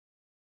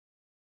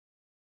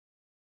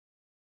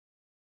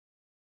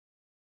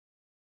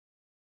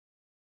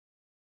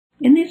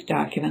In these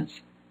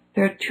documents,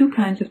 there are two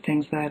kinds of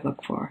things that I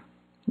look for.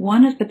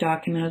 One is the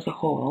document as a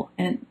whole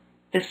and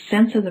the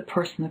sense of the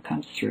person that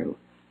comes through.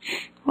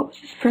 What was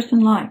this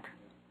person like?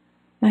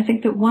 And I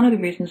think that one of the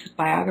reasons that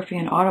biography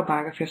and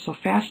autobiography are so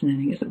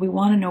fascinating is that we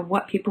want to know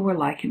what people were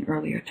like in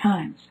earlier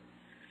times.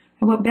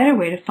 And what better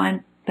way to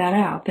find that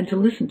out than to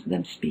listen to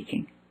them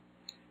speaking?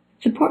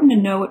 It's important to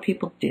know what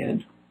people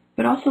did,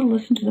 but also to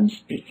listen to them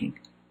speaking.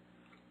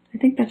 I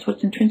think that's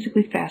what's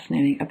intrinsically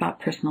fascinating about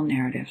personal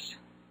narratives.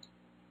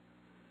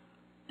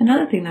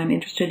 Another thing that I'm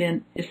interested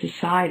in is the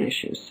side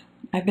issues.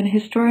 I've been a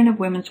historian of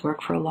women's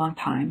work for a long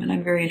time, and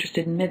I'm very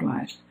interested in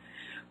midwives.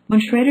 When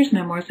Schrader's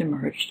memoirs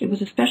emerged, it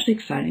was especially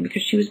exciting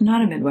because she was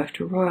not a midwife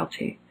to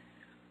royalty.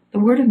 The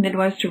word of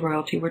midwives to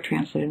royalty were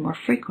translated more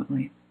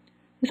frequently.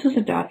 This was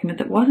a document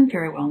that wasn't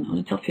very well known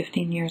until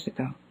 15 years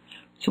ago.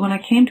 So when I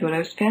came to it, I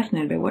was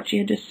fascinated by what she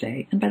had to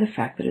say and by the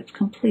fact that it's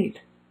complete.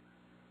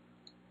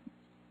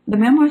 The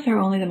memoirs are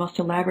only the most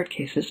elaborate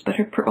cases, but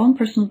her own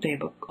personal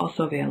daybook,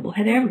 also available,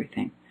 had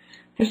everything.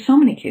 There's so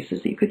many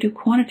cases that you could do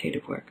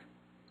quantitative work.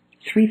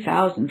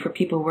 3,000 for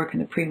people who work in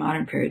the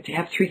pre-modern period. To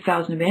have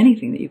 3,000 of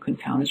anything that you can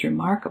count is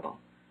remarkable.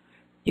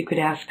 You could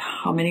ask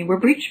how many were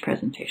breech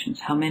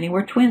presentations, how many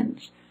were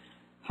twins,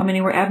 how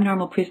many were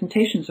abnormal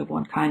presentations of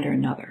one kind or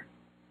another.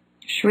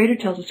 Schrader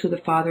tells us who the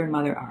father and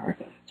mother are,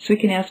 so we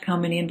can ask how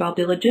many involved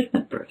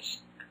illegitimate births.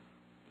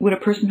 Would a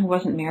person who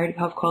wasn't married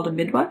have called a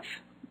midwife?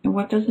 And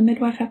what does the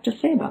midwife have to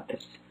say about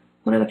this?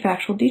 What are the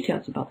factual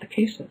details about the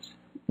cases?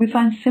 We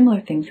find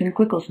similar things in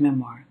Glickel's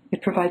memoir.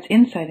 It provides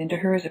insight into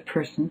her as a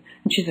person,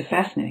 and she's a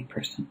fascinating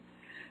person.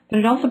 But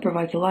it also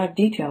provides a lot of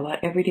detail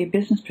about everyday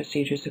business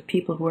procedures of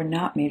people who are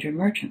not major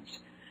merchants.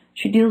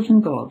 She deals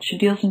in gold, she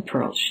deals in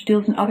pearls, she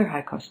deals in other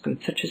high-cost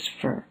goods such as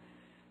fur.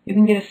 You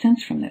can get a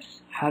sense from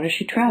this. How does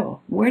she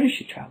travel? Where does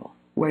she travel?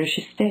 Where does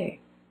she stay?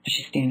 Does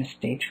she stay in a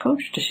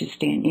stagecoach? Does she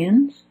stay in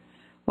inns?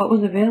 What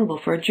was available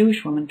for a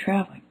Jewish woman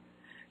traveling?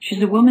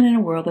 She's a woman in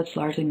a world that's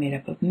largely made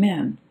up of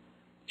men.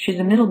 She's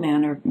a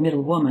middleman or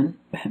middlewoman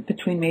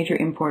between major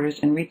importers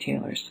and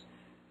retailers.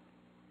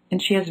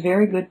 And she has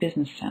very good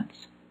business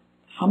sense.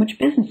 How much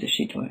business is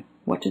she doing?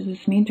 What does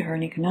this mean to her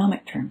in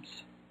economic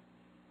terms?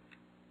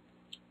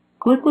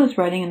 Glickel is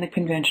writing in the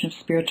convention of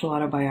spiritual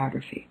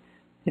autobiography.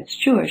 It's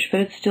Jewish,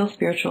 but it's still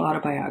spiritual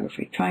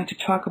autobiography, trying to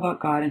talk about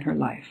God in her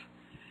life.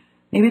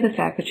 Maybe the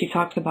fact that she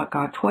talks about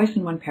God twice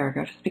in one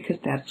paragraph is because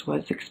that's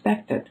what's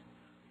expected.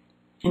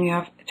 And you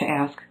have to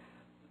ask,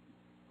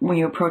 when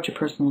you approach a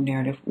personal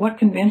narrative, what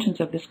conventions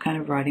of this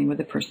kind of writing would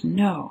the person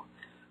know?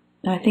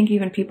 And I think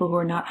even people who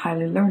are not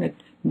highly learned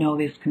know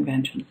these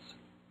conventions.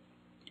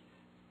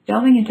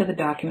 Delving into the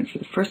document for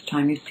the first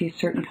time, you see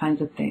certain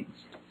kinds of things.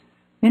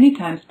 Many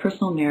times,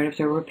 personal narratives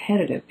are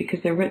repetitive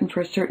because they're written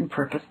for a certain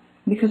purpose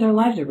and because our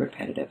lives are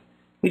repetitive.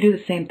 We do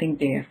the same thing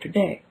day after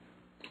day.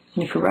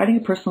 And if you're writing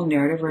a personal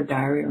narrative or a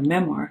diary or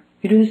memoir,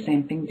 you do the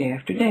same thing day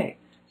after day,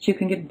 so you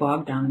can get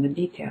bogged down in the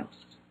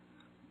details.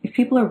 If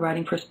people are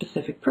writing for a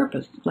specific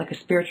purpose, like a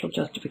spiritual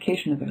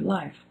justification of their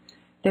life,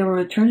 they will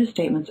return to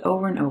statements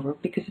over and over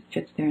because it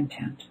fits their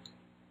intent.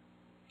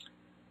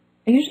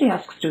 I usually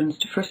ask students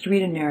to first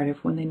read a narrative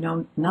when they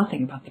know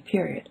nothing about the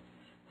period.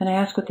 Then I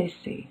ask what they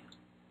see.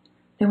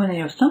 Then when they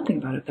know something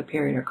about it, the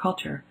period or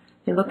culture,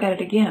 they look at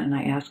it again and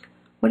I ask,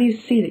 what do you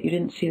see that you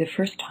didn't see the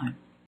first time?